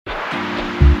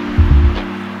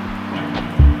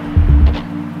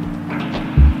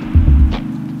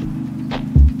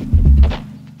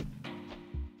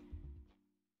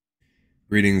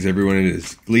Greetings, everyone. It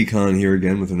is Gul'dan here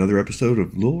again with another episode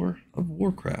of Lore of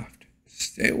Warcraft.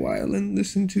 Stay a while and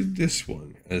listen to this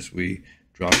one as we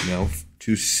drop now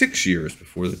to 6 years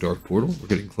before the Dark Portal. We're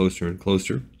getting closer and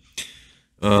closer.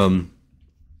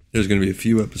 There's going to be a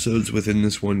few episodes within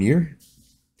this 1 year.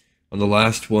 On the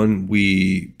last one,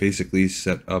 we basically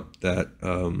set up that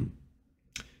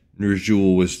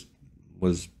Ner'zhul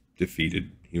was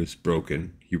defeated. He was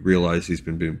broken. He realized he's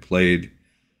been being played.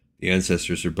 The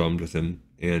ancestors are bummed with him,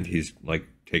 and he's like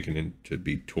taken in to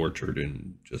be tortured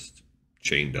and just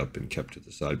chained up and kept to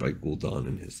the side by Gul'dan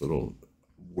and his little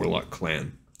warlock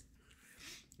clan.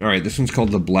 All right, this one's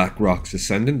called the Blackrocks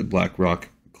Ascendant. The Blackrock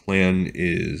clan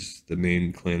is the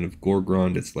main clan of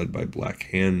Gorgrond. It's led by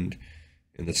Blackhand,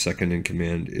 and the second in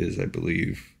command is, I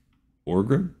believe,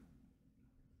 Orgrim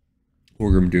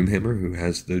Doomhammer, who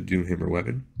has the Doomhammer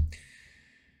weapon.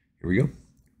 Here we go.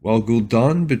 While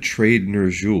Gul'dan betrayed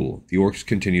Ner'zhul, the orcs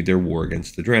continued their war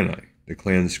against the Draenei. The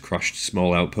clans crushed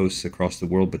small outposts across the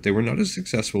world, but they were not as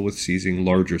successful with seizing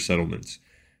larger settlements.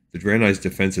 The Draenei's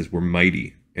defenses were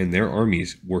mighty, and their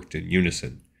armies worked in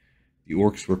unison. The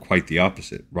orcs were quite the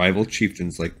opposite. Rival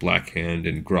chieftains like Blackhand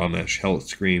and Grommash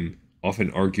Hellscream often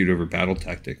argued over battle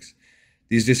tactics.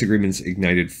 These disagreements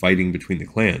ignited fighting between the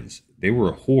clans. They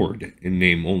were a horde in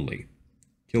name only.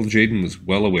 Gul'dan was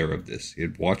well aware of this. He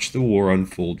had watched the war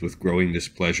unfold with growing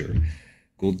displeasure.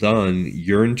 Gul'dan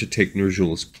yearned to take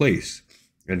Ner'zhul's place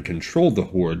and control the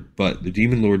horde, but the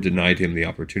Demon Lord denied him the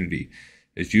opportunity.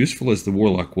 As useful as the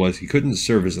warlock was, he couldn't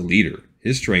serve as a leader.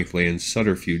 His strength lay in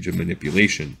subterfuge and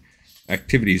manipulation,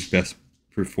 activities best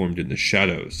performed in the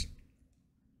shadows.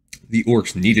 The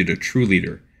orcs needed a true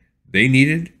leader. They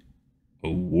needed a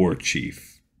warchief.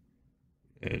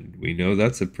 And we know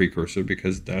that's a precursor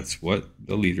because that's what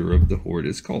the leader of the horde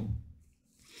is called.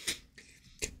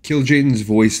 Gul'dan's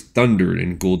voice thundered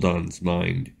in Gul'dan's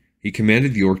mind. He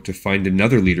commanded the orc to find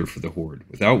another leader for the horde.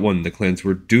 Without one, the clans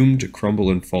were doomed to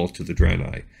crumble and fall to the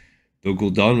Draenei. Though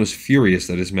Gul'dan was furious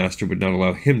that his master would not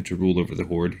allow him to rule over the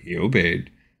horde, he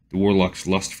obeyed. The warlock's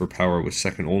lust for power was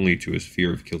second only to his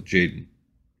fear of Gul'dan.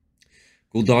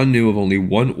 Gul'dan knew of only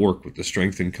one orc with the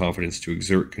strength and confidence to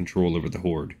exert control over the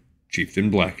horde.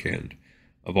 Chieftain Blackhand.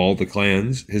 Of all the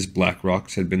clans, his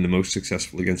Blackrocks had been the most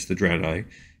successful against the Draenei.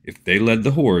 If they led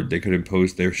the horde, they could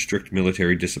impose their strict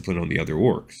military discipline on the other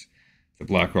orcs. The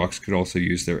Blackrocks could also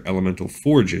use their elemental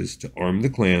forges to arm the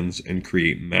clans and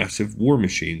create massive war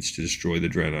machines to destroy the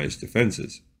Draenei's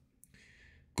defenses.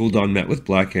 Gul'dan met with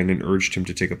Blackhand and urged him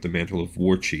to take up the mantle of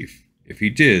warchief. If he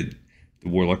did, the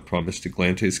warlock promised to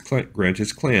grant his clan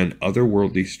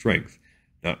otherworldly strength.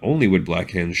 Not only would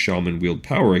Blackhand's shaman wield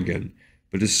power again,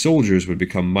 but his soldiers would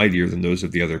become mightier than those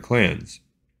of the other clans.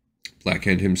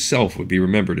 Blackhand himself would be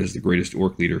remembered as the greatest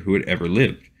orc leader who had ever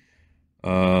lived.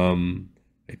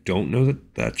 I don't know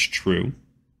that that's true.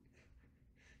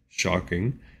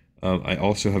 Shocking. I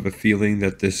also have a feeling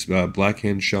that this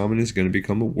Blackhand shaman is going to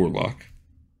become a warlock.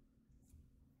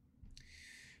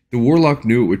 The warlock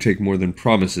knew it would take more than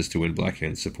promises to win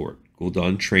Blackhand's support.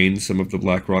 Gul'dan trained some of the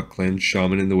Blackrock clan's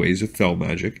shaman in the ways of fell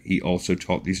magic. He also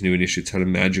taught these new initiates how to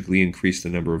magically increase the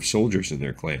number of soldiers in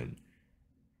their clan.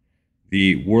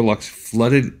 The warlocks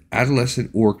flooded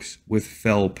adolescent orcs with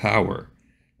fell power.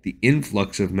 The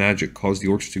influx of magic caused the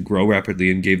orcs to grow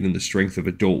rapidly and gave them the strength of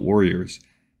adult warriors.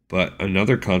 But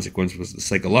another consequence was the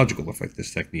psychological effect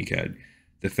this technique had.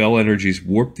 The fell energies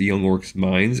warped the young orcs'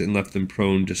 minds and left them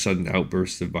prone to sudden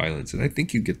outbursts of violence. And I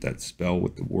think you get that spell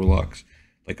with the warlocks,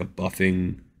 like a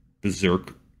buffing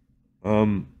berserk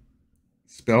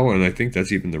spell, and I think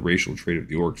that's even the racial trait of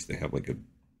the orcs. They have like a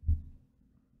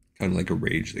kind of like a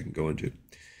rage they can go into.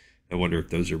 I wonder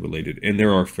if those are related. And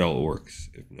there are fell orcs,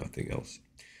 if nothing else.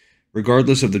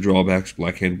 Regardless of the drawbacks,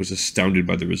 Blackhand was astounded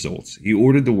by the results. He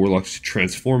ordered the warlocks to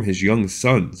transform his young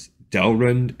sons,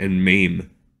 Dalrend and Maim,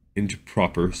 into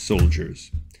proper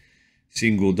soldiers.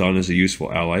 Seeing Gul'dan as a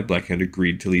useful ally, Blackhand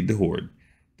agreed to lead the horde.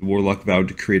 The warlock vowed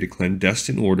to create a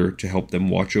clandestine order to help them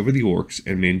watch over the orcs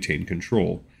and maintain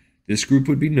control. This group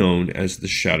would be known as the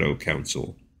Shadow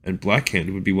Council, and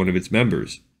Blackhand would be one of its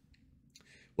members.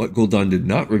 What Gul'dan did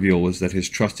not reveal was that his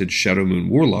trusted Shadow Moon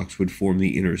warlocks would form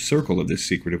the inner circle of this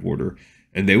secretive order,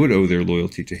 and they would owe their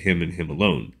loyalty to him and him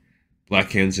alone.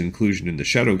 Blackhand's inclusion in the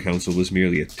Shadow Council was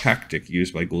merely a tactic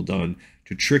used by Gul'dan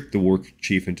to trick the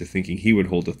warchief into thinking he would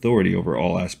hold authority over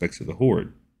all aspects of the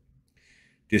horde.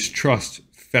 Distrust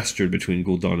festered between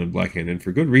Gul'dan and Blackhand, and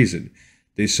for good reason.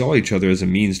 They saw each other as a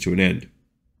means to an end.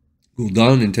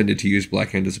 Gul'dan intended to use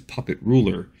Blackhand as a puppet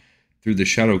ruler. Through the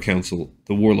Shadow Council,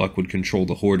 the warlock would control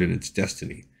the horde and its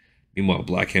destiny. Meanwhile,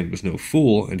 Blackhand was no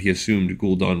fool, and he assumed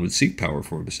Gul'dan would seek power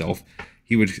for himself.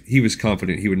 he was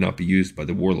confident he would not be used by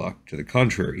the warlock. To the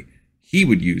contrary, he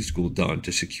would use Gul'dan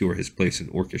to secure his place in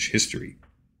Orcish history.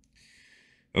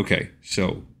 Okay,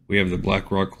 so we have the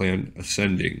Blackrock clan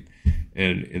ascending,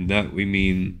 and in that we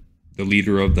mean the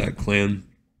leader of that clan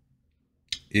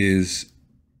is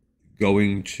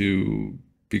going to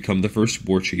become the first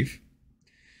warchief.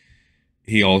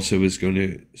 He also is going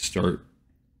to start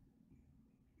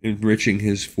enriching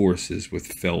his forces with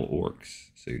fell orcs.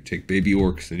 So you take baby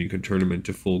orcs and you can turn them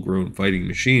into full-grown fighting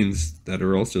machines that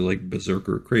are also like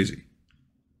berserker crazy.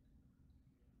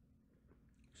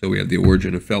 So we have the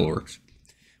origin of fell orcs.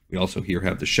 We also here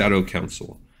have the Shadow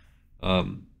Council.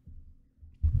 And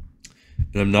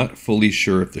I'm not fully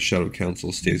sure if the Shadow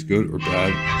Council stays good or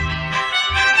bad,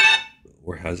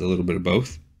 or has a little bit of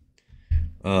both.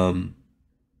 And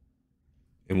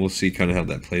we'll see kind of how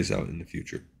that plays out in the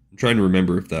future. I'm trying to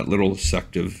remember if that little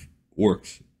sect of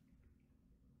orcs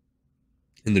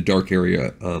in the dark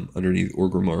area underneath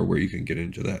Orgrimmar, where you can get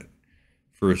into that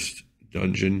first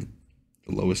dungeon,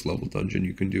 the lowest level dungeon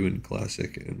you can do in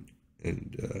Classic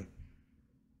and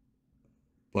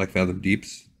Black Fathom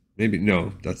Deeps. Maybe,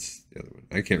 no, that's the other one.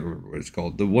 I can't remember what it's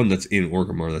called. The one that's in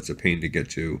Orgrimmar that's a pain to get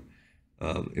to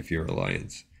if you're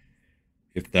Alliance.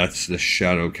 If that's the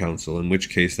Shadow Council, in which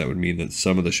case that would mean that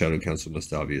some of the Shadow Council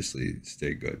must obviously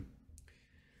stay good.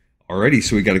 Alrighty,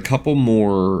 so we got a couple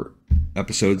more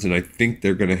episodes, and I think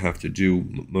they're going to have to do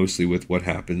mostly with what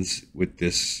happens with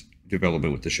this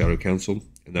development with the Shadow Council,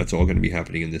 and that's all going to be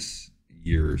happening in this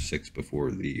year 6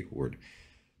 before the Horde.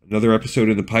 Another episode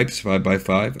in the pipes,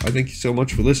 5x5. I thank you so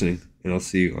much for listening, and I'll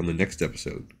see you on the next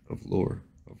episode of Lore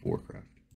of Warcraft.